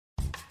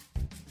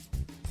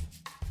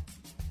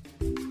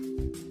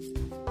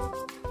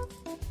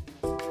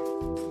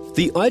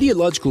The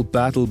ideological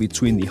battle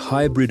between the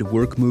hybrid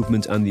work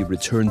movement and the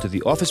return to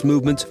the office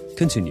movement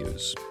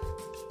continues.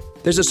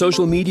 There's a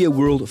social media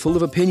world full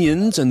of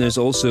opinions, and there's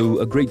also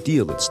a great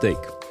deal at stake.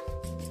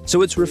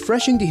 So it's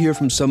refreshing to hear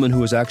from someone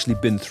who has actually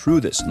been through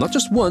this, not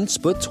just once,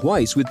 but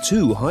twice with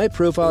two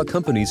high-profile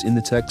companies in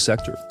the tech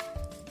sector.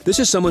 This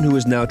is someone who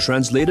has now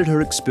translated her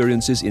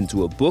experiences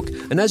into a book,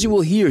 and as you will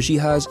hear, she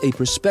has a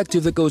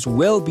perspective that goes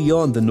well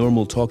beyond the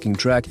normal talking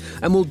track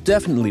and will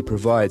definitely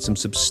provide some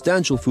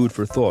substantial food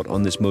for thought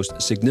on this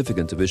most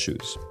significant of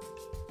issues.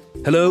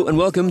 Hello and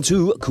welcome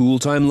to Cool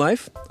Time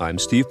Life. I'm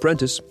Steve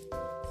Prentice.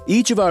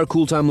 Each of our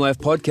Cool Time Life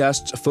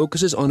podcasts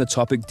focuses on a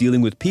topic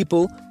dealing with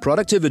people,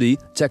 productivity,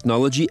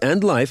 technology,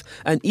 and life,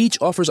 and each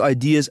offers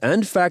ideas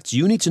and facts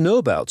you need to know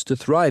about to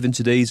thrive in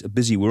today's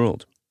busy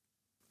world.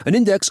 An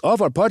index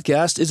of our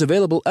podcast is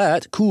available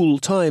at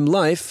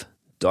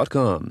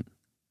cooltimelife.com.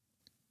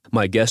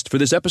 My guest for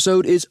this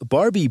episode is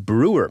Barbie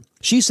Brewer.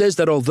 She says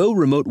that although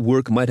remote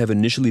work might have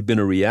initially been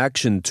a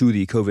reaction to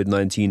the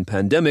COVID-19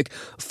 pandemic,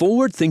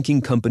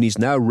 forward-thinking companies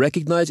now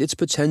recognize its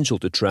potential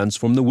to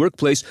transform the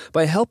workplace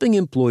by helping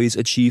employees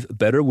achieve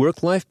better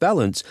work-life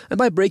balance and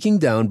by breaking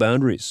down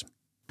boundaries.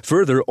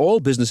 Further, all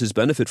businesses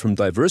benefit from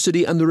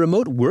diversity, and the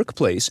remote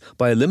workplace,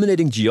 by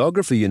eliminating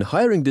geography in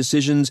hiring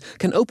decisions,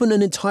 can open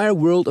an entire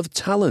world of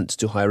talent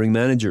to hiring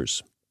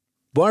managers.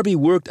 Barbie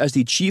worked as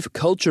the Chief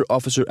Culture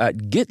Officer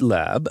at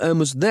GitLab and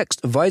was next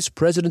Vice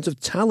President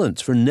of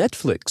Talent for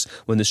Netflix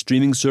when the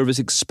streaming service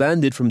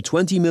expanded from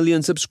 20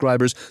 million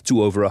subscribers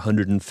to over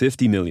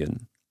 150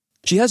 million.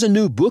 She has a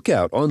new book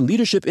out on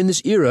leadership in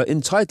this era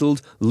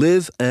entitled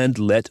Live and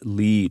Let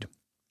Lead.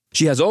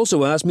 She has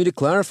also asked me to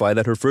clarify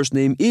that her first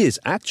name is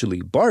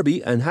actually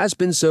Barbie and has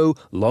been so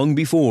long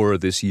before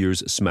this year's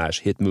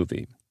smash hit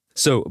movie.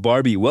 So,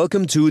 Barbie,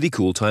 welcome to the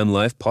Cool Time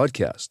Life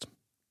podcast.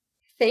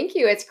 Thank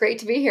you. It's great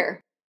to be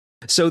here.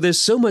 So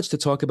there's so much to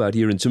talk about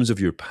here in terms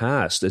of your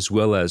past as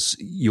well as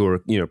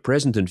your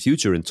present and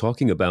future in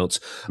talking about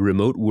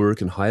remote work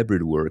and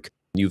hybrid work.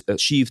 You've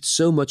achieved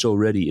so much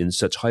already in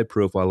such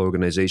high-profile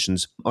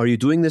organizations. Are you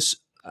doing this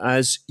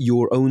as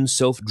your own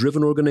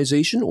self-driven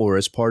organization or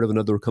as part of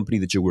another company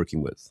that you're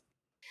working with?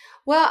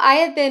 Well, I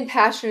have been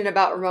passionate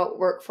about remote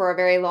work for a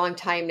very long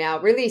time now,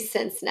 really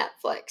since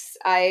Netflix.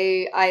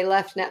 I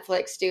left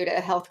Netflix due to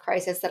a health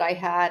crisis that I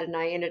had, and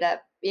I ended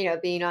up,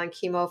 being on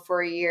chemo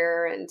for a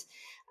year, and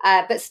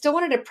but still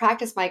wanted to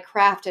practice my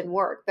craft and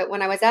work. But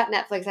when I was at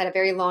Netflix, I had a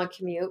very long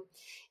commute,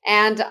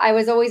 and I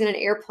was always in an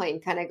airplane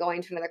kind of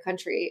going to another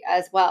country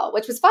as well,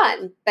 which was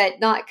fun,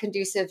 but not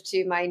conducive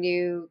to my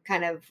new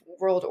kind of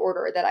world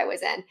order that I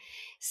was in.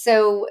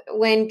 So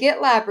when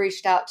GitLab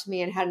reached out to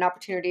me and had an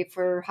opportunity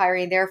for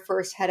hiring their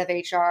first head of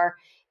HR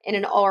in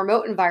an all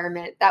remote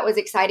environment, that was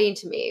exciting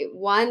to me.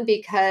 One,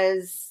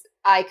 because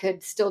I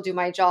could still do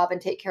my job and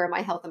take care of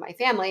my health and my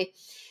family.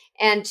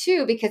 And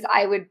two, because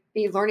I would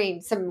be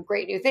learning some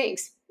great new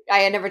things. I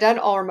had never done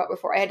all remote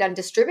before. I had done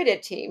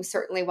distributed teams,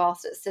 certainly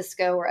whilst at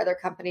Cisco or other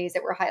companies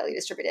that were highly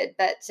distributed.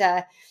 But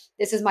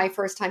this is my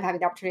first time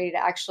having the opportunity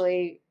to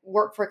actually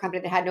work for a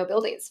company that had no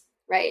buildings,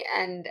 right?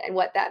 And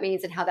what that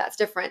means and how that's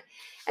different.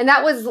 And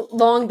that was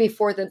long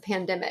before the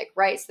pandemic,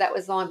 right? So that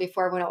was long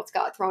before everyone else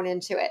got thrown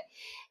into it.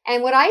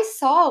 And what I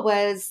saw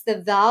was the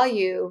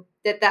value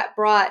that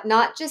brought,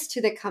 not just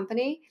to the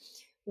company.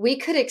 We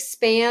could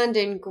expand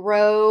and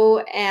grow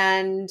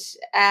and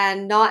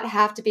not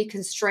have to be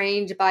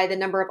constrained by the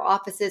number of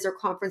offices or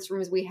conference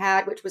rooms we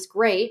had, which was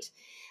great.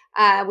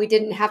 We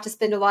didn't have to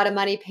spend a lot of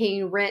money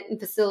paying rent and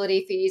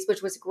facility fees,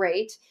 which was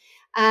great.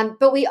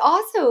 But we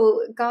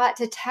also got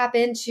to tap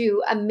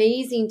into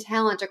amazing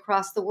talent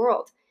across the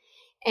world.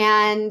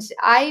 And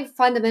I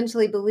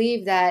fundamentally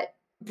believe that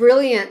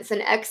brilliance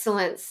and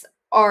excellence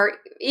are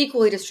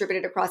equally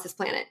distributed across this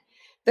planet,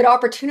 but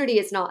opportunity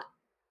is not.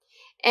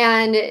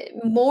 And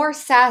more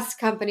SaaS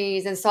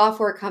companies and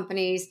software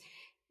companies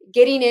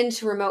getting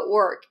into remote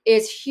work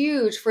is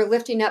huge for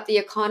lifting up the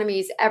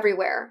economies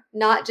everywhere,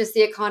 not just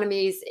the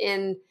economies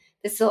in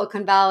the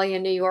Silicon Valley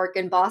in New York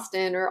and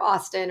Boston or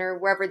Austin or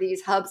wherever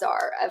these hubs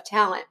are of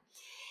talent.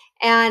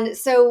 And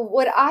so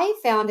what I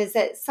found is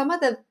that some of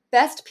the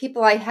best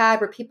people I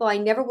had were people I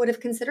never would have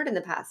considered in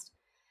the past.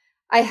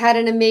 I had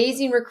an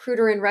amazing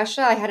recruiter in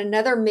Russia. I had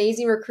another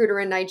amazing recruiter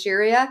in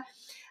Nigeria.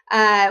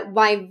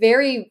 My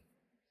very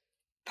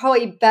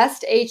probably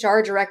best HR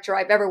director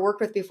I've ever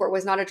worked with before,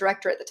 was not a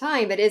director at the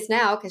time, but is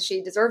now because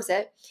she deserves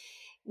it,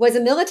 was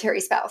a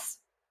military spouse.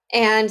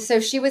 And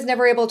so she was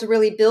never able to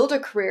really build a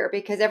career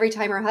because every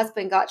time her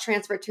husband got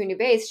transferred to a new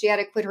base, she had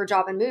to quit her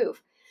job and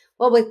move.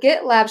 Well, with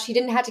GitLab, she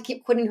didn't have to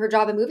keep quitting her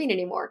job and moving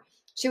anymore.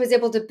 She was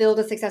able to build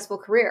a successful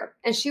career,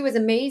 and she was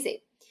amazing.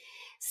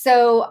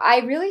 So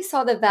I really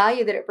saw the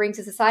value that it brings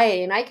to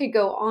society, and I could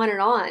go on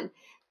and on.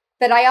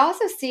 But I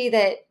also see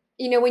that,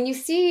 when you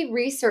see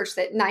research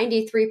that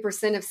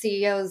 93% of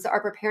CEOs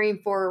are preparing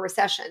for a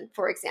recession,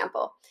 for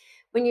example,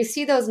 when you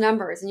see those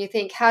numbers and you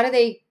think, how do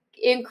they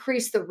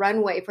increase the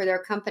runway for their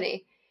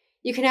company?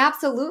 You can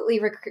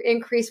absolutely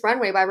increase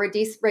runway by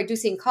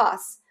reducing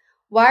costs.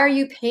 Why are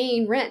you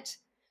paying rent?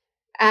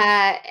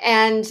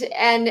 And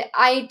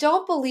I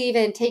don't believe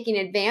in taking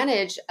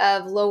advantage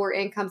of lower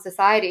income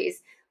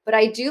societies, but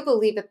I do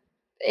believe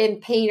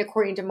in paying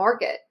according to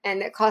market,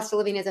 and that cost of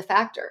living is a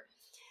factor.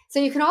 So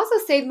you can also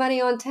save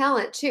money on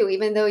talent too,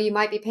 even though you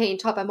might be paying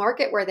top of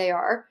market where they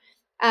are.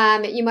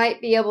 You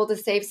might be able to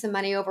save some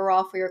money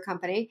overall for your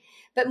company,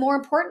 but more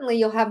importantly,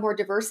 you'll have more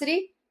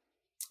diversity.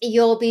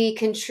 You'll be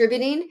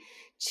contributing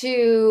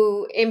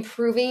to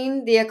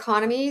improving the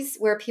economies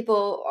where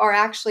people are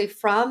actually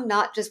from,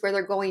 not just where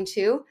they're going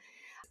to.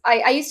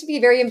 I used to be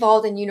very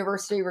involved in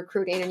university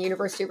recruiting and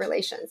university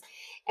relations.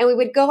 And we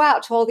would go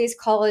out to all these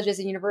colleges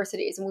and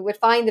universities, and we would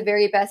find the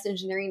very best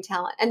engineering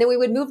talent, and then we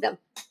would move them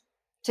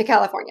to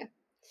California.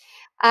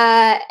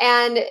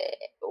 And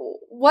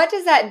what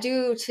does that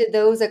do to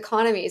those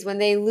economies when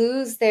they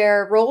lose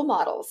their role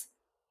models?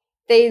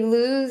 They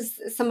lose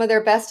some of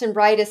their best and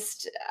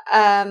brightest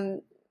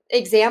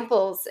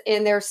examples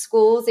in their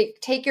schools. They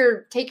take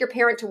your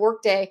parent to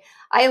work day.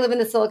 I live in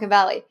the Silicon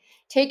Valley.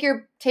 Take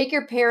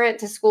your parent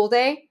to school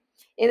day.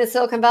 In the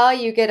Silicon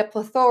Valley, you get a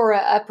plethora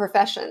of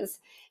professions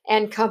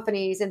and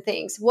companies and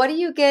things. What do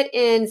you get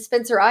in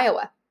Spencer,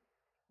 Iowa?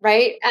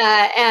 Right?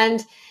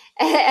 And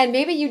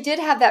maybe you did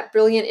have that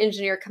brilliant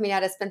engineer coming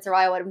out of Spencer,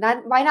 Iowa.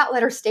 Why not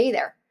let her stay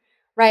there,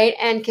 right,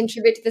 and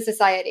contribute to the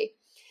society?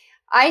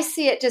 I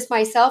see it just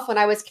myself when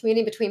I was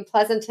commuting between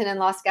Pleasanton and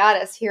Los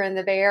Gatos here in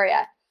the Bay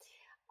Area.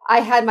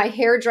 I had my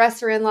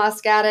hairdresser in Los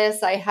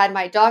Gatos. I had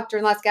my doctor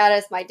in Los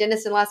Gatos, my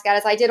dentist in Los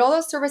Gatos. I did all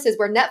those services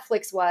where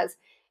Netflix was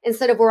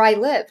instead of where I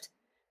lived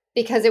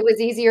because it was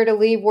easier to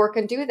leave work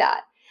and do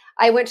that.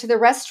 I went to the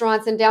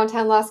restaurants in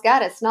downtown Los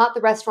Gatos, not the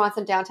restaurants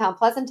in downtown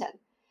Pleasanton.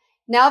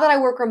 Now that I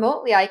work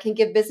remotely, I can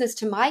give business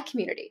to my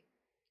community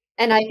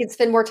and I can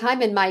spend more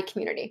time in my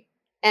community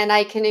and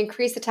I can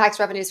increase the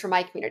tax revenues for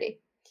my community.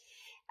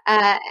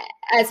 uh,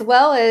 as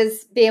well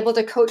as be able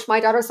to coach my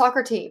daughter's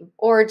soccer team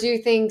or do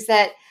things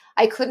that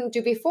I couldn't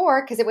do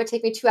before because it would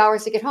take me 2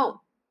 hours to get home.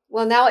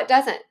 Well, now it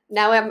doesn't.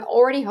 Now I'm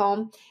already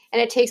home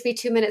and it takes me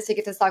 2 minutes to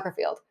get to the soccer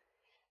field.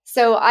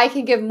 So I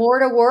can give more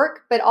to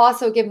work, but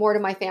also give more to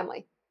my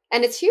family.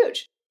 And it's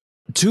huge.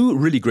 Two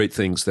really great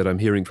things that I'm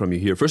hearing from you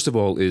here. First of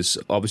all, is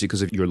obviously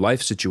because of your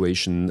life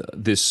situation,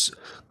 this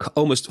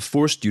almost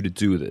forced you to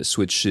do this,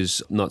 which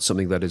is not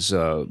something that is,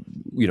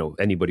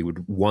 anybody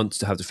would want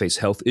to have to face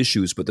health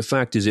issues. But the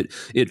fact is,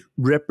 it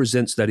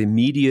represents that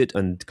immediate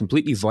and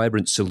completely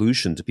vibrant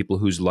solution to people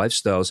whose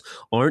lifestyles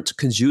aren't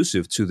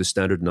conducive to the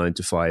standard 9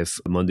 to 5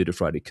 Monday to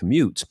Friday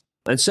commute.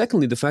 And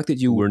secondly, the fact that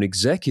you were an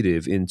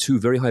executive in two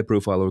very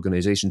high-profile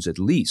organizations at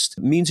least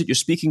means that you're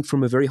speaking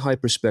from a very high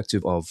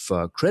perspective of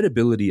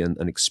credibility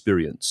and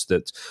experience,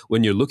 that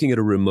when you're looking at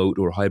a remote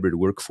or hybrid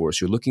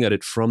workforce, you're looking at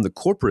it from the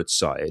corporate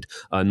side,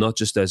 not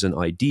just as an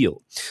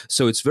ideal.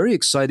 So it's very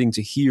exciting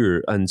to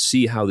hear and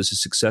see how this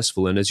is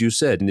successful. And as you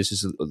said, and this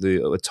is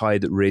a tide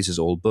that raises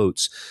all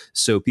boats.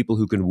 So people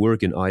who can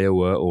work in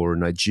Iowa or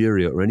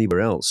Nigeria or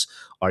anywhere else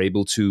are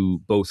able to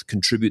both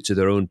contribute to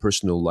their own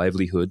personal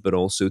livelihood, but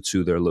also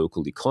to their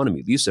local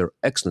economy. These are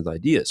excellent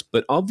ideas.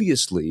 But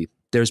obviously,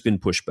 there's been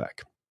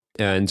pushback.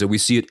 And we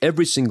see it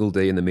every single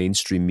day in the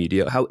mainstream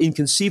media, how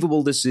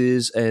inconceivable this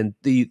is. And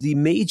the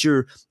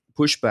major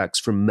pushbacks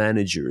from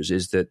managers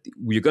is that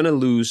we're going to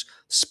lose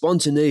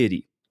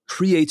spontaneity,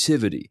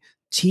 creativity,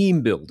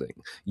 team building.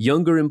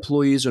 Younger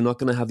employees are not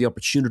going to have the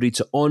opportunity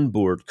to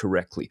onboard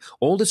correctly.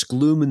 All this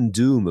gloom and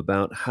doom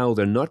about how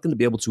they're not going to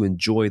be able to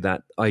enjoy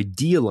that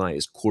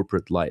idealized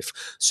corporate life.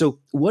 So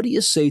what do you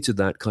say to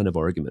that kind of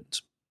argument?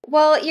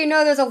 Well,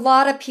 there's a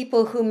lot of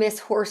people who miss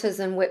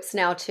horses and whips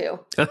now too,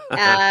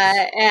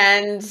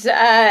 and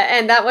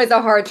that was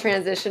a hard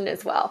transition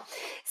as well.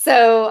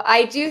 So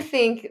I do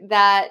think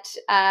that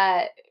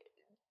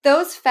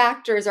those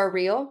factors are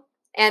real,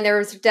 and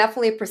there's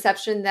definitely a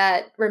perception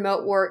that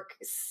remote work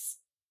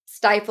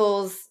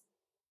stifles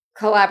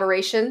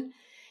collaboration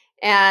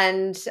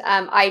and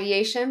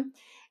ideation.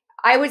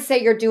 I would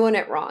say you're doing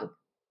it wrong.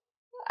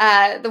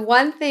 The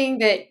one thing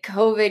that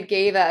COVID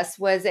gave us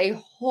was a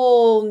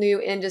whole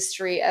new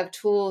industry of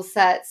tool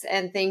sets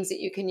and things that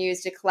you can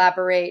use to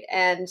collaborate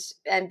and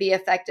be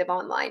effective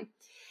online.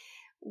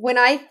 When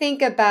I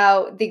think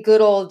about the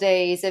good old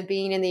days of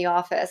being in the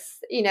office,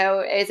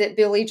 is it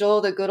Billy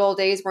Joel? The good old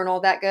days weren't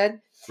all that good.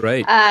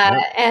 Right.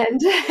 And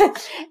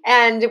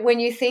and when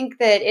you think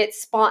that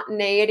it's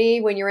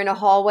spontaneity when you're in a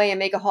hallway and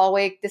make a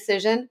hallway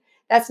decision,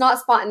 that's not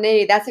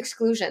spontaneity, that's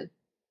exclusion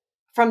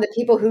from the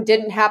people who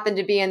didn't happen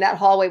to be in that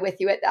hallway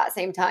with you at that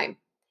same time.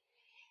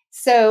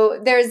 So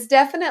there's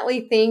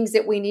definitely things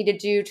that we need to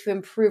do to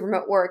improve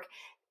remote work.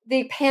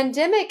 The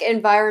pandemic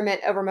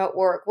environment of remote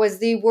work was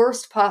the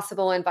worst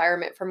possible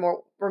environment for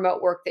more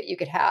remote work that you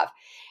could have.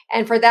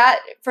 And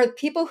for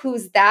people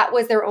whose that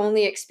was their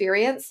only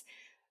experience,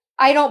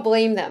 I don't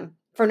blame them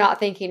for not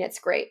thinking it's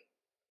great.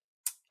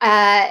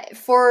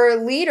 For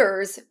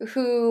leaders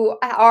who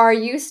are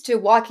used to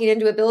walking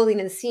into a building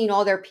and seeing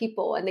all their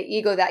people and the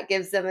ego that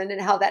gives them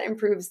and how that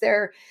improves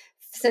their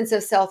sense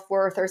of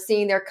self-worth or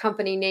seeing their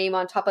company name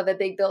on top of a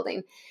big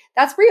building.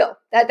 That's real.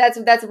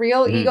 That's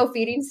real Mhm. ego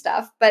feeding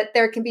stuff, but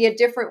there can be a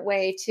different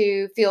way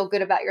to feel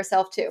good about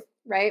yourself too,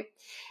 right?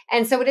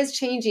 And so it is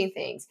changing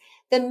things.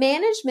 The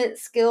management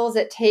skills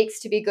it takes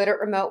to be good at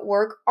remote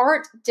work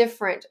aren't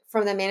different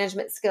from the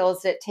management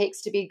skills it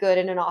takes to be good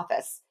in an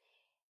office,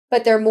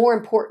 but they're more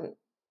important.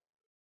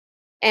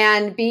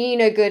 And being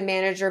a good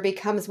manager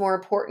becomes more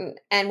important.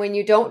 And when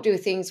you don't do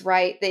things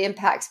right, the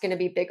impact's going to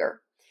be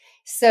bigger.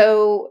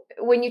 So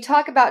when you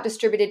talk about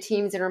distributed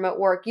teams and remote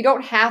work, you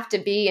don't have to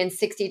be in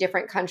 60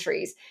 different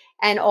countries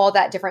and all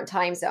that different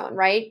time zone,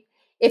 right?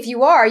 If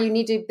you are, you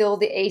need to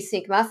build the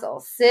async muscle.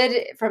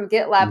 Sid from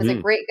GitLab is a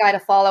Mhm. great guy to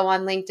follow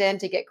on LinkedIn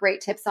to get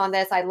great tips on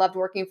this. I loved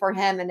working for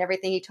him and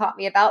everything he taught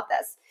me about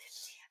this.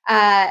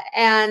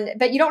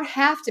 But you don't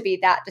have to be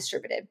that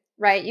distributed,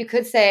 right? You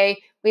could say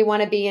we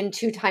want to be in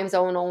 2 time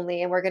zone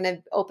only, and we're going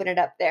to open it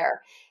up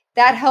there.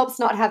 That helps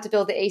not have to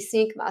build the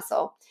async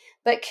muscle.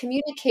 But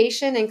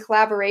communication and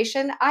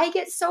collaboration, I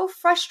get so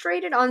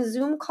frustrated on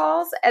Zoom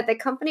calls at the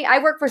company. I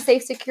work for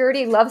Safe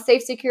Security, love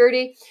Safe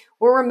Security.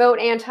 We're remote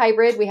and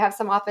hybrid. We have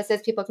some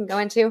offices people can go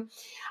into.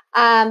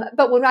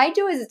 But what I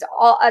do is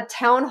a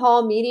town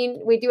hall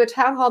meeting. We do a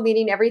town hall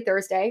meeting every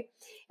Thursday,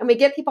 and we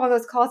get people on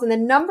those calls. And the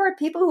number of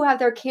people who have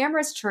their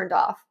cameras turned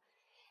off,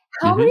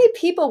 how Mhm. many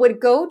people would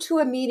go to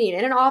a meeting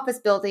in an office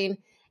building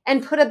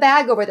and put a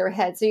bag over their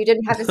head so you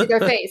didn't have to see their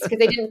face because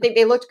they didn't think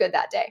they looked good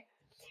that day?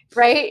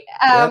 Right?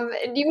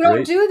 Yep. You don't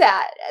Great. do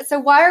that. So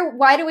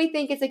why do we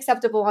think it's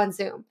acceptable on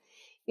Zoom?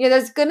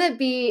 There's going to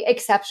be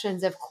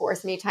exceptions, of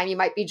course, anytime you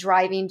might be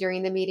driving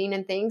during the meeting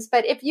and things.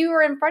 But if you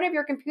are in front of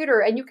your computer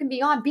and you can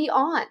be on, be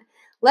on.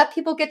 Let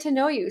people get to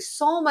know you.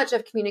 So much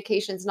of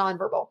communication is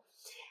nonverbal.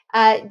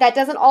 That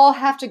doesn't all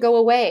have to go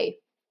away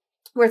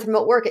with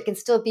remote work. It can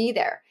still be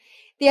there.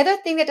 The other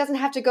thing that doesn't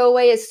have to go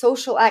away is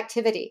social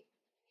activity.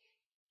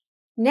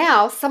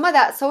 Now, some of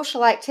that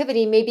social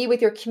activity may be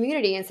with your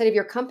community instead of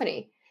your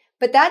company,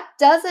 but that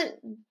doesn't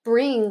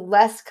bring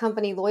less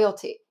company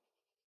loyalty.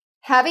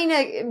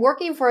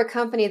 Working for a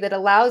company that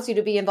allows you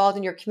to be involved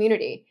in your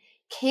community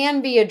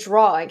can be a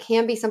draw and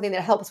can be something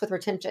that helps with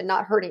retention,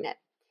 not hurting it.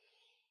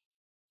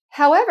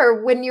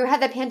 However, when you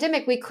had the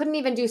pandemic, we couldn't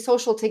even do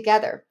social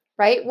together,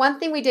 right? One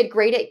thing we did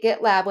great at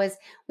GitLab was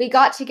we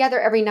got together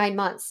every 9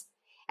 months.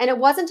 And it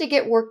wasn't to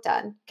get work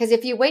done, because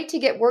if you wait to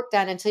get work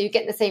done until you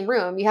get in the same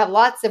room, you have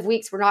lots of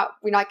weeks we're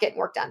not getting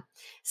work done.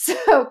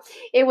 So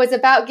it was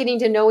about getting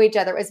to know each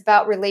other. It was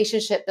about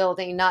relationship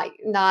building,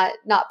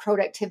 not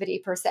productivity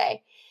per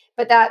se.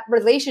 But that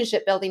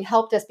relationship building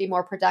helped us be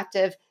more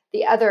productive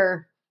the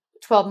other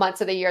 12 months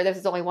of the year. This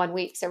is only 1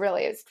 week, so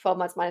really it's 12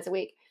 months minus a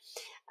week.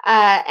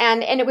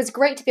 And it was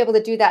great to be able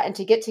to do that and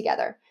to get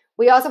together.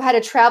 We also had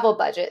a travel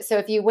budget. So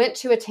if you went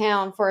to a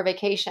town for a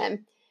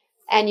vacation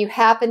and you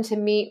happened to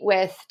meet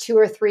with 2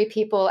 or 3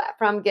 people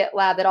from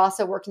GitLab that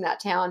also worked in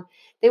that town,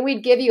 then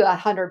we'd give you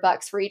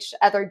 $100 for each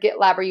other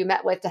GitLabber you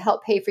met with to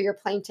help pay for your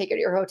plane ticket or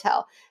your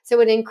hotel. So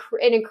it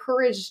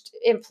encouraged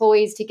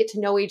employees to get to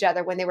know each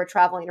other when they were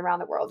traveling around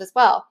the world as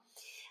well.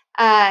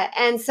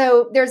 And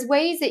so there's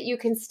ways that you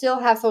can still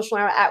have social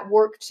at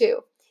work too.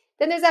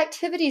 Then there's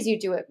activities you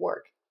do at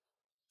work.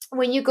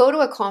 When you go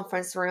to a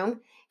conference room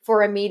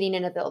for a meeting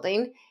in a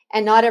building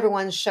and not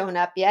everyone's shown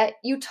up yet,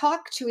 you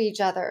talk to each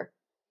other.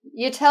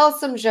 You tell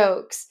some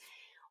jokes.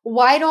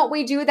 Why don't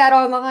we do that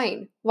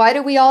online? Why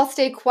do we all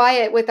stay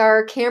quiet with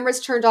our cameras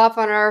turned off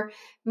and our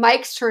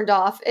mics turned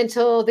off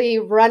until the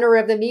runner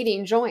of the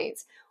meeting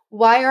joins?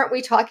 Why aren't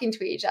we talking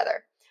to each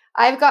other?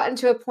 I've gotten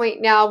to a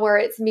point now where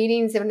it's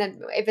meetings, and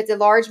if it's a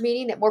large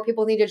meeting that more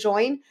people need to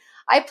join,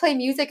 I play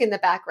music in the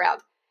background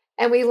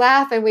and we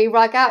laugh and we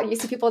rock out. You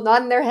see people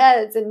nodding their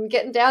heads and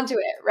getting down to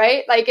it,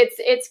 right? Like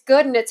it's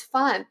good and it's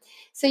fun.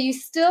 So you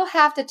still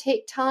have to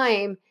take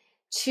time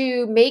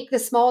to make the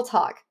small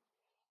talk.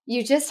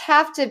 You just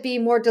have to be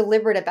more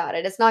deliberate about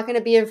it. It's not going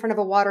to be in front of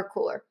a water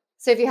cooler.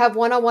 So if you have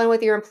one-on-one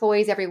with your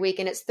employees every week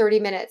and it's 30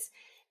 minutes,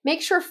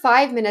 make sure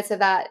 5 minutes of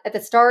that at the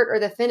start or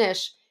the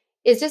finish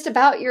is just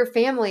about your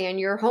family and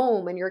your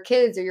home and your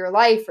kids or your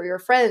life or your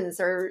friends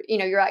or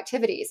your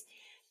activities.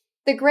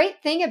 The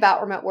great thing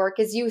about remote work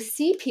is you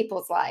see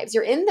people's lives.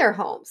 You're in their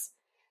homes.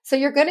 So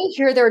you're going to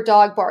hear their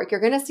dog bark. You're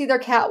going to see their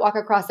cat walk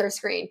across their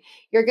screen.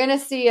 You're going to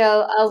see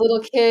a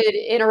little kid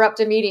interrupt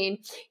a meeting.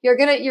 You're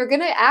going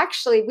to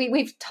actually,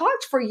 we've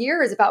talked for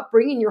years about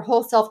bringing your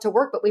whole self to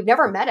work, but we've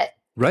never met it.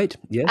 Right.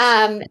 Yes.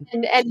 And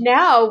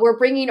now we're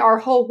bringing our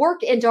whole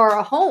work into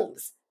our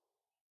homes.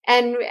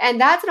 And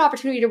that's an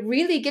opportunity to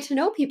really get to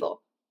know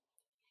people.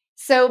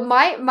 So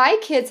my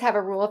kids have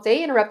a rule. If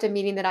they interrupt a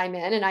meeting that I'm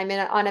in and I'm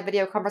on a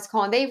video conference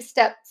call and they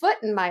step foot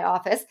in my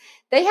office,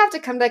 they have to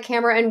come to the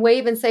camera and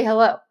wave and say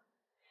hello.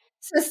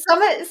 So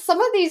some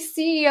of these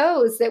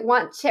CEOs that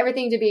want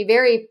everything to be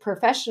very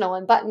professional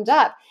and buttoned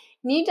up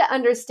need to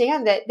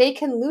understand that they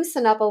can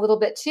loosen up a little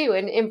bit too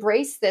and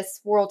embrace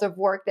this world of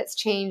work that's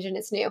changed and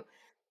it's new.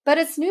 But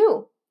it's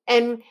new.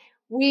 And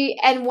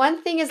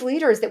one thing as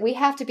leaders that we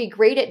have to be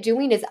great at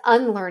doing is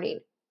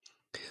unlearning.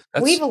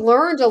 We've That's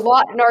learned a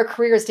lot in our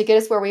careers to get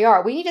us where we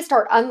are. We need to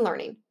start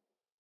unlearning.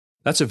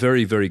 That's a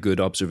very, very good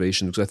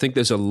observation because I think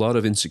there's a lot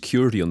of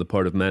insecurity on the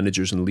part of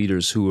managers and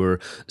leaders who are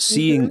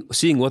Hmm.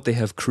 seeing what they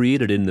have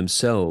created in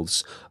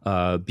themselves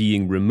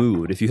being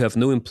removed. If you have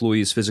no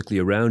employees physically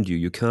around you,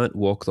 you can't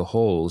walk the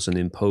halls and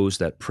impose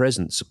that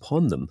presence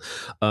upon them.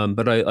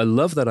 But I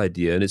love that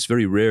idea, and it's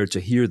very rare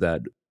to hear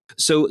that.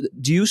 So,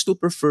 do you still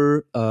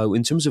prefer,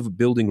 in terms of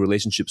building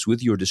relationships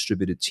with your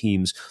distributed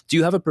teams, do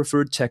you have a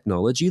preferred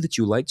technology that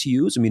you like to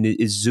use? I mean,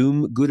 is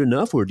Zoom good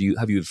enough, or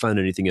have you found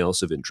anything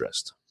else of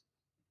interest?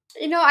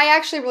 I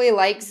actually really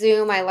like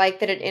Zoom. I like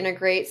that it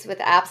integrates with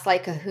apps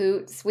like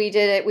Kahoots. We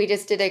did it. We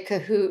just did a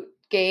Kahoot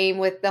game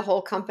with the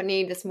whole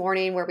company this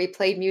morning where we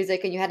played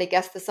music and you had to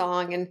guess the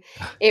song, and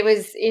it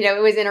was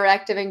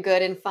interactive and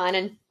good and fun,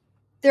 and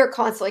they're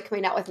constantly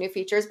coming out with new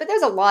features, but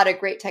there's a lot of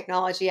great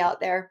technology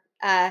out there.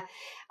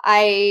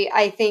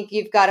 I think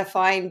you've got to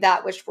find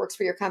that which works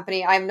for your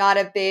company. I'm not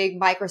a big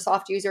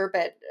Microsoft user,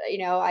 but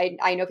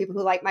I know people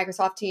who like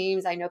Microsoft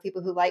Teams. I know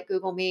people who like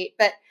Google Meet,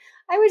 but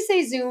I would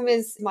say Zoom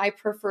is my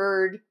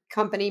preferred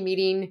company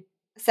meeting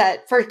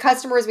set. For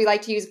customers, we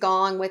like to use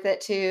Gong with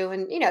it too,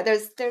 and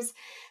there's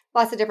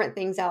lots of different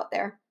things out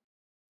there.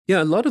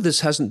 Yeah, a lot of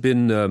this hasn't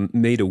been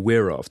made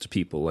aware of to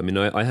people. I mean,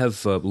 I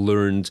have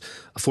learned,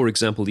 for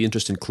example, the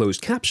interest in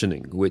closed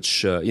captioning,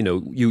 which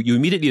you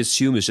immediately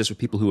assume is just for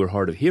people who are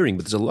hard of hearing,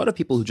 but there's a lot of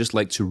people who just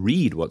like to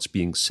read what's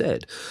being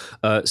said.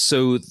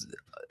 So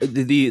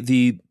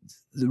the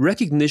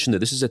recognition that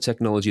this is a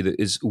technology that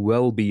is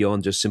well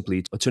beyond just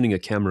simply turning a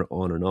camera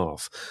on and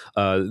off.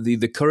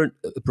 The current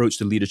approach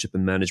to leadership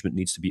and management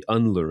needs to be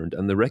unlearned,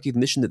 and the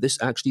recognition that this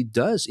actually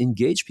does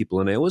engage people.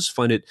 And I always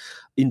find it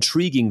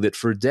intriguing that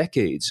for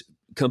decades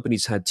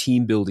companies had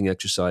team building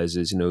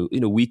exercises,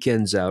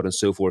 weekends out and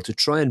so forth to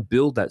try and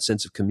build that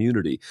sense of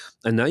community.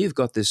 And now you've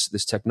got this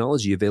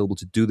technology available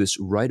to do this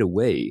right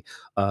away,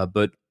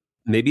 but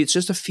maybe it's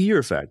just a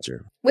fear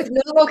factor. With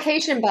no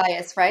location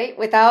bias, right?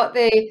 Without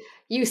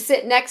you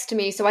sit next to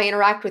me, so I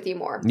interact with you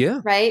more,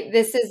 Yeah. right?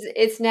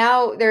 It's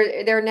now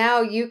they're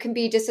now you can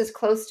be just as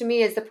close to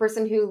me as the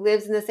person who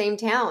lives in the same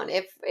town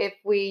if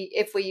we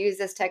use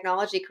this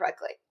technology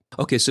correctly.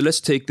 Okay, so let's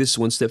take this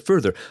one step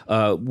further.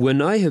 I've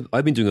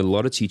been doing a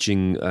lot of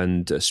teaching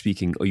and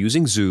speaking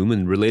using Zoom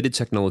and related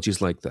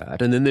technologies like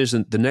that, and then there's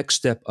the next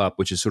step up,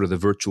 which is sort of the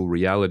virtual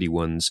reality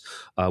ones,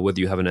 whether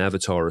you have an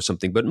avatar or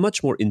something, but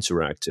much more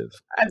interactive.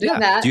 I've done Yeah.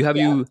 Do that. you have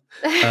you?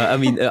 Yeah. I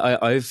mean,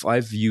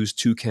 I've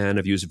used Toucan,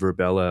 I've used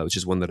Verbella, which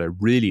is one that I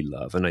really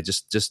love, and I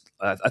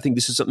think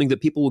this is something that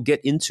people will get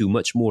into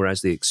much more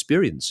as they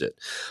experience it.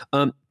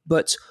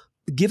 But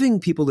giving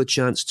people the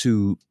chance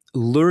to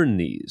learn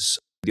these.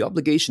 The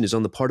obligation is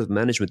on the part of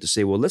management to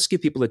say, well, let's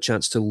give people a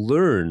chance to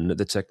learn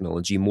the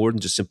technology more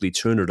than just simply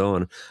turn it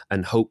on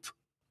and hope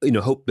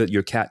that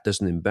your cat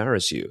doesn't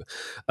embarrass you.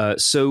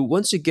 So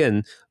once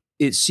again,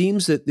 it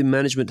seems that the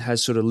management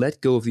has sort of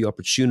let go of the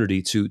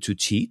opportunity to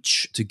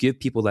teach, to give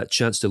people that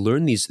chance to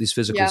learn these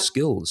physical Yeah.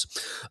 skills.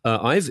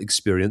 I've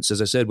experienced,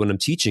 as I said, when I'm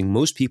teaching,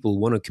 most people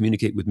want to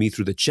communicate with me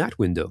through the chat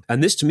window.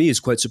 And this to me is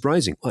quite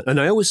surprising. And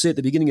I always say at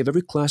the beginning of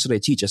every class that I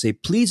teach, I say,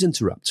 please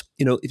interrupt.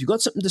 If you've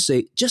got something to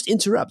say, just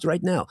interrupt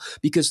right now,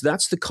 because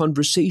that's the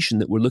conversation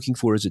that we're looking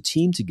for as a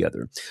team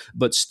together.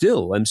 But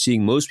still, I'm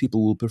seeing most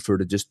people will prefer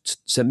to just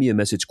send me a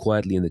message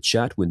quietly in the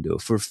chat window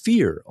for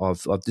fear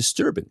of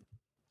disturbing.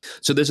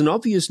 So there's an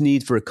obvious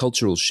need for a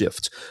cultural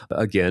shift.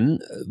 Again,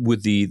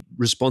 with the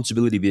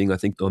responsibility being, I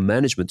think, on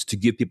management to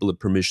give people the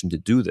permission to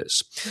do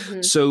this.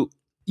 Hmm. So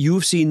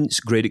you've seen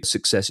great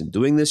success in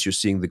doing this. You're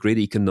seeing the great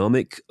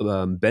economic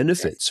Yes.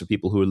 benefits for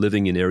people who are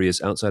living in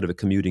areas outside of a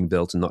commuting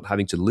belt and not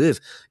having to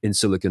live in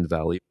Silicon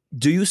Valley.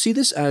 Do you see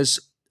this as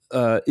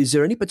is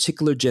there any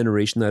particular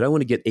generation? I don't want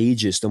to get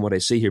ageist on what I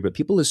say here, but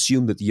people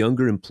assume that the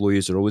younger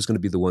employees are always going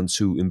to be the ones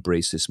who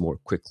embrace this more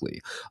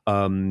quickly.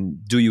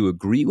 Do you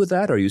agree with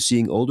that? Are you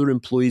seeing older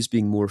employees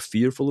being more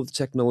fearful of the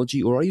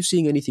technology, or are you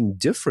seeing anything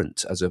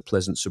different as a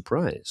pleasant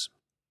surprise?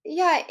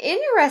 Yeah,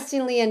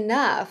 interestingly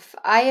enough,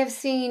 I have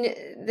seen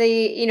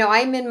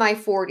I'm in my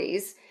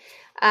 40s,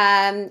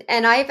 and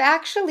I've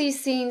actually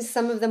seen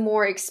some of the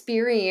more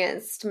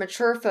experienced,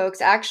 mature folks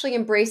actually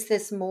embrace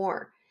this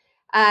more.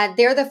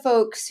 They're the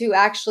folks who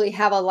actually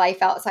have a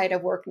life outside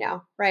of work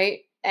now, right?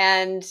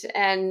 And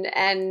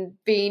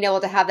being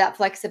able to have that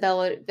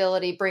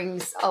flexibility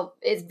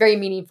is very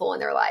meaningful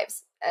in their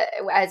lives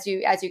as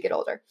you get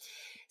older.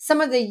 Some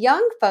of the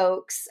young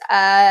folks,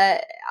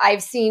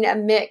 I've seen a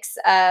mix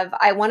of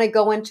I want to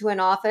go into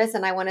an office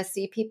and I want to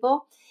see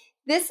people.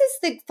 This is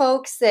the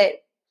folks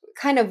that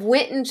kind of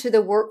went into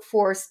the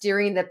workforce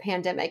during the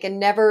pandemic and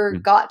never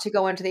Mm. got to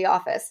go into the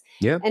office.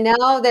 Yeah. And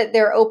now that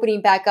they're opening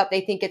back up,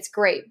 they think it's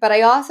great. But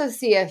I also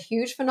see a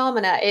huge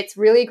phenomena. It's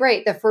really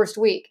great the first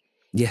week.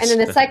 And Yes. then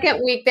the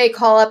second week, they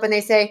call up and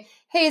they say,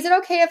 hey, is it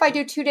okay if I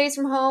do 2 days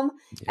from home?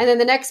 Yeah. And then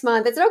the next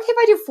month, is it okay if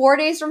I do 4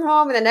 days from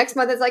home? And the next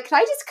month, it's like, can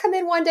I just come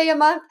in one day a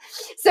month?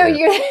 So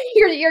Yeah.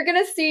 you're going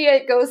to see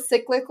it go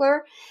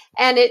cyclical,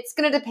 and it's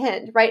going to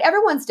depend, right?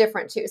 Everyone's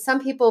different too.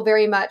 Some people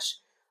very much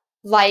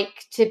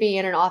like to be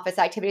in an office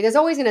activity. There's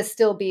always going to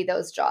still be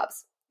those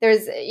jobs.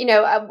 There's,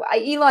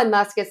 Elon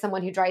Musk is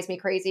someone who drives me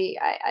crazy.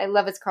 I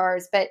love his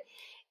cars, but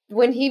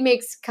when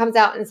he comes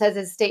out and says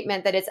his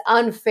statement that it's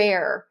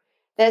unfair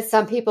that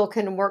some people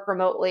can work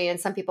remotely and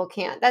some people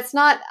can't, that's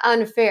not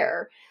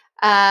unfair.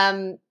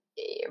 Um,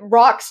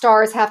 Rock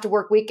stars have to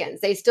work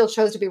weekends. They still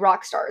chose to be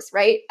rock stars,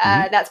 right?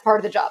 Hmm. That's part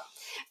of the job.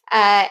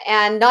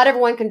 And not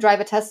everyone can drive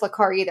a Tesla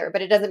car either,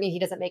 but it doesn't mean he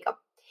doesn't make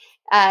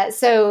them.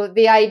 So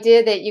the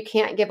idea that you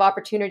can't give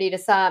opportunity to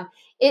some,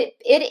 it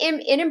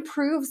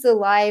improves the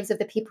lives of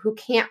the people who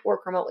can't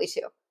work remotely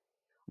too.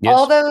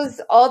 Yes.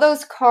 All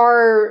those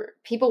car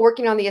people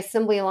working on the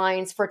assembly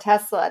lines for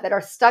Tesla that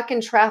are stuck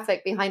in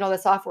traffic behind all the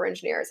software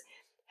engineers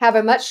have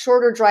a much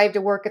shorter drive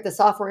to work if the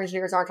software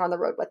engineers aren't on the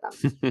road with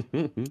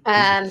them.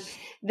 Um,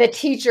 the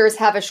teachers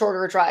have a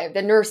shorter drive,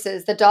 the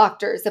nurses, the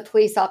doctors, the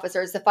police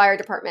officers, the fire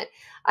department.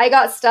 I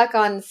got stuck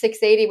on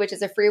 680, which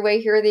is a freeway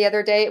here the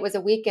other day. It was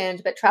a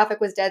weekend, but traffic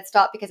was dead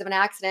stop because of an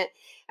accident.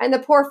 And the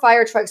poor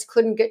fire trucks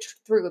couldn't get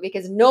through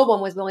because no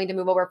one was willing to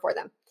move over for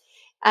them.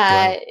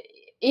 Uh,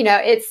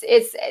 Wow. it's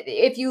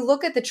if you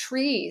look at the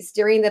trees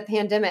during the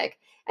pandemic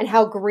and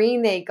how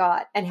green they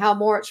got and how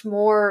much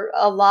more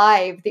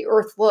alive the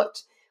earth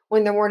looked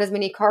when there weren't as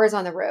many cars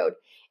on the road,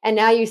 and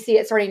now you see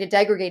it starting to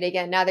degrade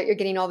again now that you're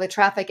getting all the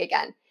traffic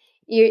again.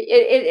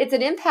 It's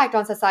an impact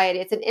on society.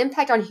 It's an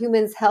impact on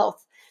humans'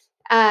 health.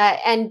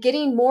 And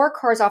getting more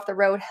cars off the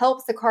road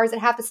helps the cars that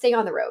have to stay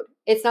on the road.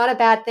 It's not a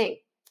bad thing.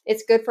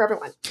 It's good for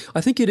everyone.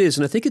 I think it is,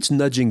 and I think it's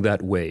nudging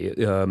that way.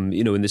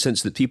 In the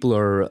sense that people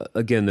are,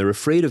 again, they're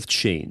afraid of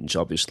change,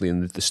 obviously,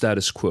 and the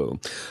status quo.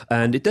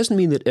 And it doesn't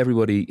mean that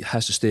everybody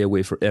has to stay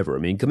away forever. I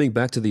mean, coming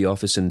back to the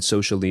office and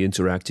socially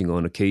interacting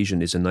on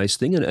occasion is a nice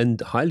thing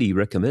and highly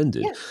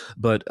recommended. Yeah.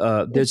 But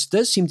there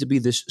does seem to be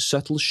this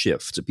subtle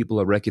shift. People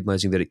are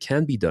recognizing that it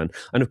can be done.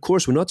 And of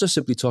course, we're not just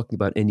simply talking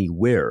about any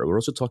where, we're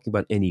also talking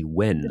about any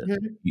when.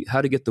 Mhm. How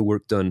to get the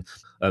work done.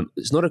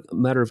 It's not a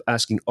matter of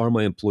asking, are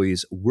my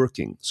employees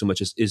working, so much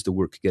as is the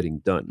work getting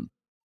done?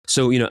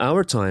 So,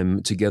 our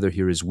time together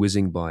here is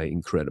whizzing by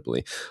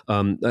incredibly.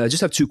 I just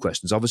have two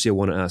questions. Obviously, I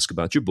want to ask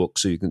about your book,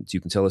 so you can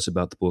tell us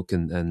about the book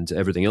and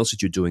everything else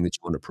that you're doing that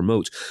you want to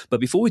promote. But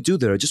before we do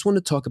that, I just want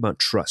to talk about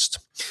trust,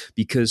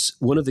 because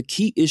one of the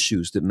key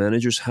issues that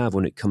managers have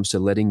when it comes to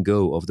letting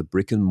go of the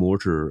brick and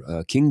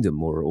mortar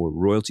kingdom or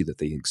royalty that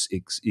they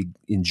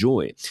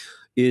enjoy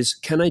is,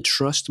 can I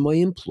trust my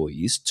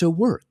employees to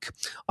work?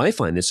 I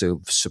find this a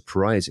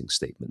surprising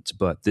statement,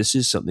 but this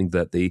is something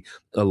that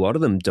a lot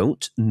of them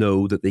don't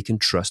know, that they can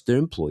trust their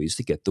employees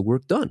to get the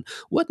work done.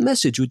 What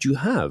message would you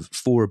have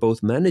for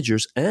both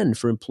managers and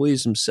for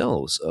employees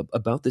themselves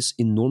about this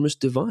enormous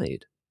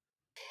divide?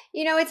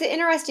 It's an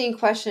interesting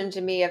question to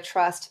me of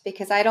trust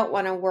because I don't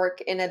want to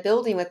work in a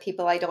building with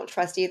people I don't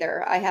trust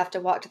either. I have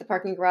to walk to the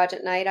parking garage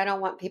at night. I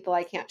don't want people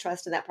I can't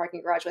trust in that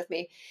parking garage with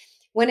me.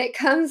 When it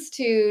comes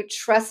to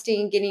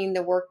trusting getting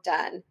the work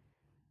done,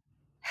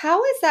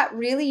 how is that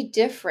really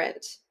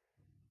different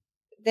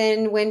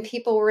than when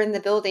people were in the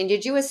building?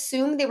 Did you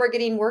assume they were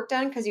getting work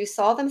done because you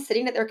saw them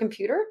sitting at their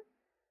computer?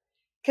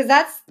 Because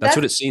That's what that's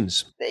it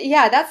seems.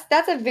 yeah,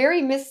 that's a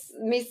very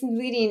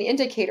misleading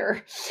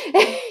indicator.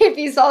 If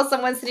you saw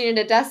someone sitting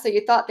at a desk, so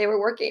you thought they were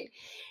working.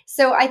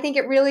 So I think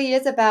it really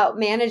is about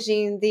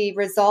managing the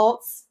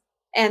results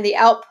and the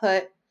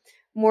output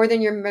more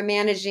than you're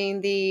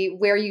managing the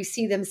where you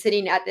see them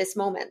sitting at this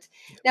moment.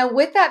 Now,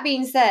 with that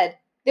being said,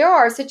 there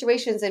are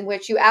situations in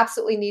which you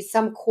absolutely need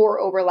some core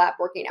overlap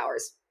working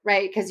hours,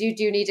 right? Because you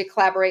do need to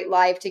collaborate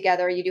live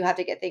together. You do have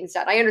to get things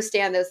done. I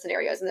understand those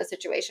scenarios and those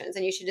situations,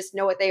 and you should just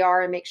know what they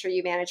are and make sure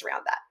you manage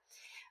around that.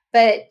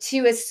 But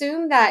to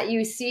assume that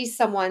you see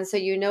someone so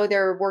you know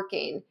they're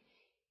working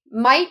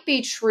might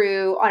be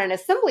true on an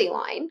assembly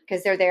line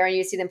because they're there and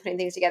you see them putting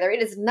things together.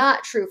 It is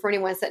not true for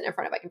anyone sitting in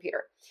front of a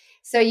computer.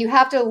 So you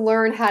have to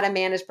learn how to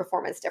manage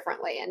performance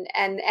differently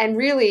and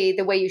really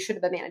the way you should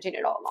have been managing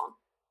it all along.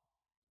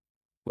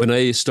 When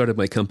I started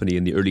my company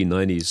in the early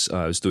 90s,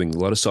 I was doing a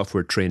lot of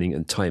software training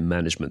and time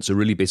management. So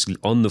really basically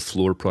on the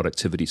floor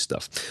productivity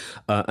stuff.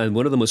 And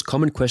one of the most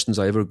common questions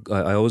I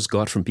always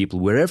got from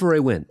people wherever I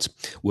went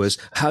was,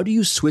 how do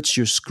you switch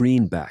your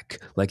screen back?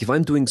 Like if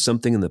I'm doing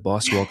something and the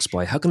boss walks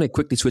by, how can I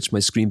quickly switch my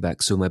screen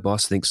back so my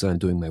boss thinks that I'm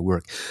doing my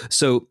work?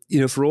 So,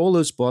 for all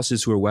those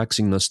bosses who are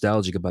waxing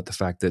nostalgic about the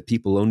fact that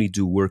people only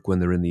do work when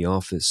they're in the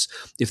office,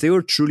 if they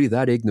were truly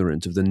that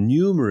ignorant of the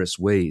numerous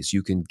ways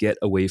you can get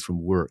away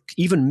from work,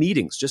 even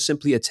meetings, just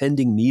simply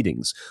attending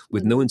meetings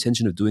with no Mhm.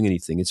 intention of doing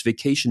anything, it's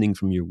vacationing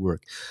from your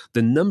work.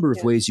 The number of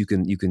Yeah. ways you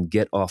can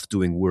get off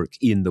doing work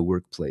in the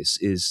workplace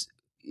is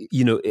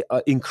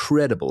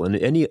incredible, and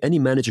any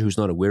manager who's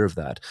not aware of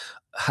that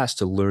has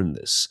to learn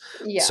this.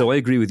 Yeah. So I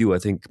agree with you. I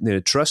think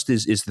trust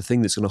is the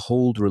thing that's going to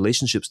hold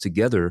relationships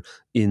together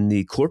in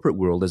the corporate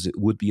world as it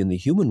would be in the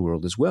human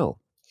world as well.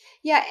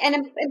 Yeah.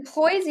 And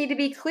employees need to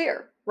be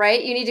clear,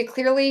 right? You need to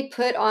clearly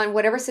put on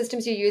whatever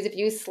systems you use. If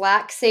you use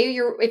Slack,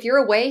 if you're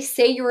away,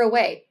 say you're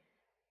away.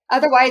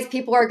 Otherwise,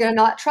 people are going to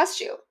not trust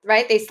you,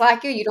 right? They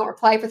Slack you, you don't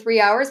reply for 3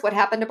 hours. What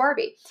happened to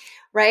Barbie?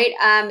 right?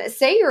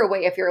 Say you're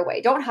away if you're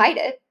away. Don't hide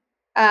it.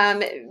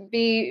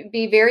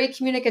 Be very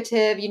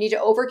communicative. You need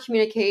to over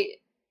communicate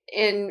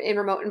in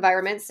remote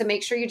environments. So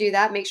make sure you do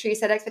that. Make sure you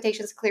set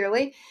expectations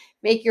clearly.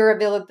 Make your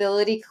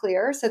availability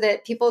clear so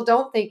that people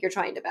don't think you're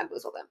trying to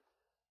bamboozle them.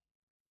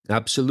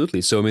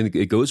 Absolutely. So, I mean,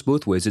 it goes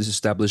both ways. It's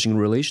establishing a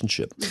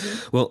relationship.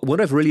 Mm-hmm. Well, what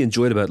I've really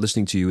enjoyed about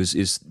listening to you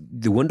is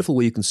the wonderful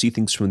way you can see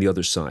things from the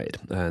other side.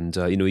 And,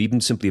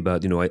 even simply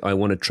about, I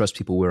want to trust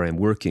people where I'm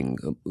working.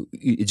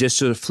 It just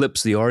sort of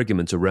flips the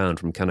argument around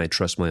from, can I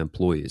trust my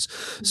employees?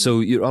 Mm-hmm. So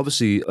you're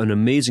obviously an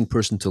amazing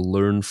person to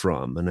learn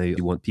from. And I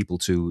want people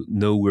to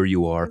know where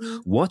you are,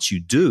 mm-hmm. what you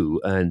do,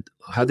 and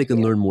how they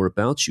can learn more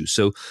about you.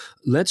 So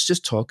let's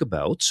just talk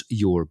about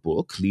your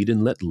book, Lead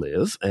and Let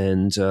Live,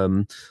 and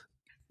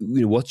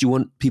what do you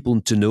want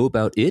people to know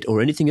about it,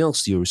 or anything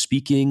else, your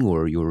speaking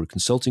or your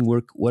consulting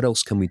work? What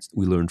else can we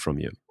learn from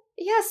you?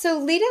 Yeah, so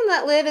Lead and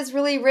Let Live is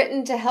really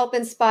written to help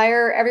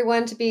inspire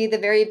everyone to be the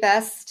very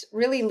best,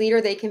 really leader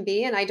they can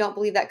be. And I don't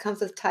believe that comes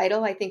with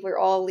title. I think we're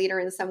all a leader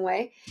in some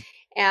way.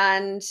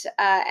 And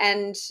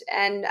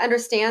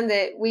understand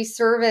that we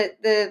serve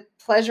at the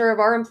pleasure of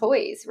our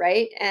employees,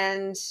 right?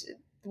 And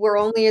we're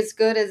only as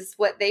good as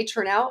what they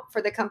turn out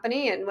for the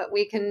company and what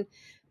we can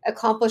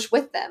accomplish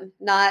with them,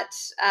 not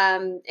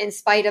in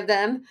spite of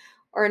them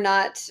or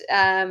not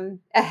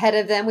ahead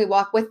of them. We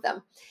walk with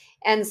them.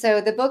 And so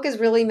the book is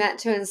really meant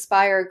to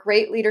inspire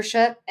great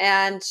leadership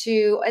and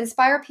to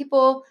inspire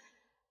people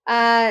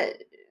that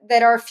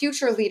are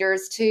future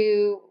leaders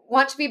to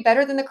want to be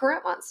better than the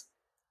current ones,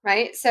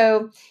 right?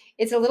 So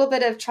it's a little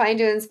bit of trying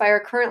to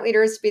inspire current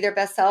leaders to be their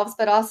best selves,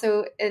 but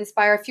also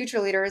inspire future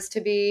leaders to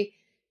be,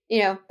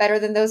 better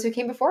than those who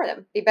came before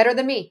them, be better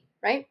than me,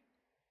 right?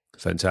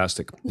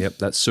 Fantastic. Yep,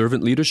 that's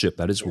servant leadership.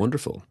 That is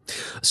wonderful.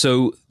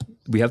 So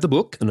we have the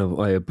book, and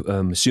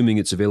I'm assuming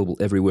it's available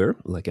everywhere,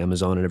 like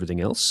Amazon and everything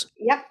else.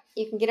 Yep,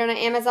 you can get it on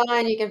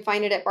Amazon. You can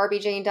find it at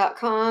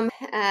barbiejane.com.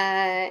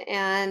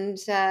 And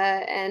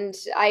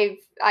I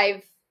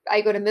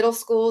go to middle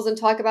schools and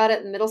talk about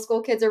it, and middle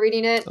school kids are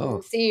reading it,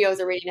 and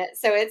CEOs are reading it.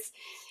 So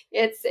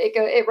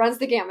it runs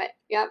the gamut.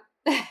 Yep.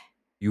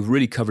 You've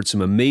really covered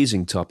some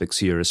amazing topics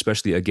here,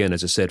 especially, again,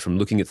 as I said, from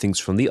looking at things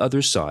from the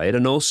other side,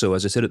 and also,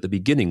 as I said at the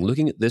beginning,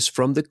 looking at this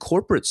from the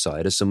corporate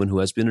side as someone who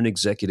has been an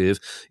executive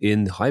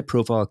in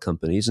high-profile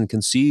companies and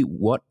can see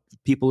what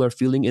people are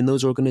feeling in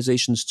those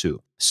organizations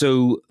too.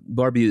 So,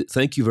 Barbie,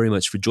 thank you very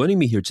much for joining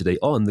me here today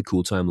on the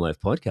Cool Time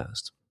Life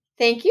podcast.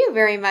 Thank you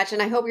very much,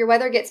 and I hope your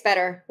weather gets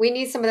better. We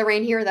need some of the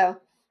rain here, though.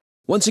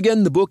 Once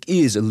again, the book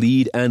is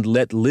Lead and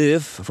Let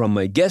Live, from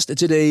my guest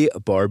today,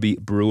 Barbie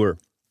Brewer.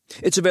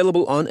 It's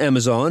available on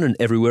Amazon and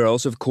everywhere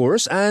else, of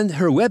course, and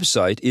her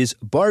website is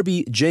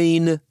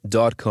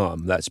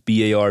barbiejane.com. That's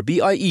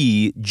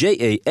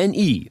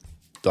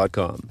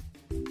BARBIEJANE.com.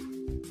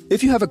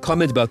 If you have a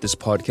comment about this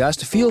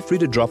podcast, feel free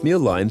to drop me a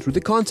line through the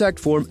contact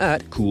form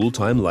at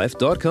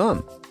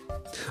cooltimelife.com.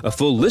 A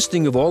full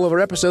listing of all of our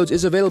episodes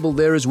is available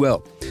there as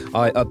well.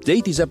 I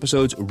update these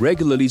episodes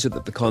regularly so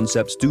that the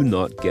concepts do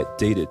not get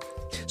dated.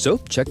 So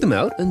check them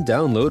out and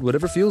download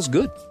whatever feels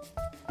good.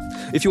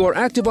 If you are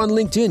active on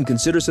LinkedIn,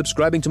 consider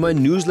subscribing to my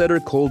newsletter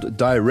called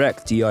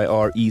Direct,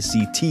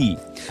 D-I-R-E-C-T.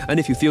 And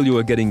if you feel you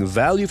are getting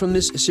value from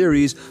this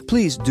series,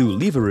 please do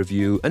leave a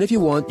review. And if you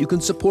want, you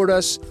can support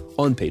us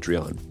on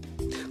Patreon.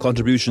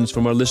 Contributions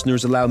from our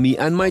listeners allow me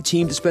and my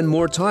team to spend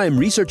more time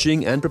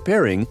researching and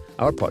preparing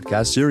our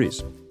podcast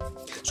series.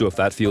 So if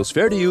that feels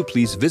fair to you,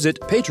 please visit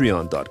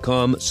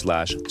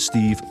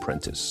patreon.com/Steve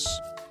Prentice.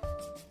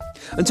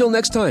 Until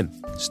next time,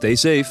 stay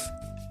safe,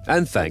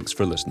 and thanks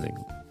for listening.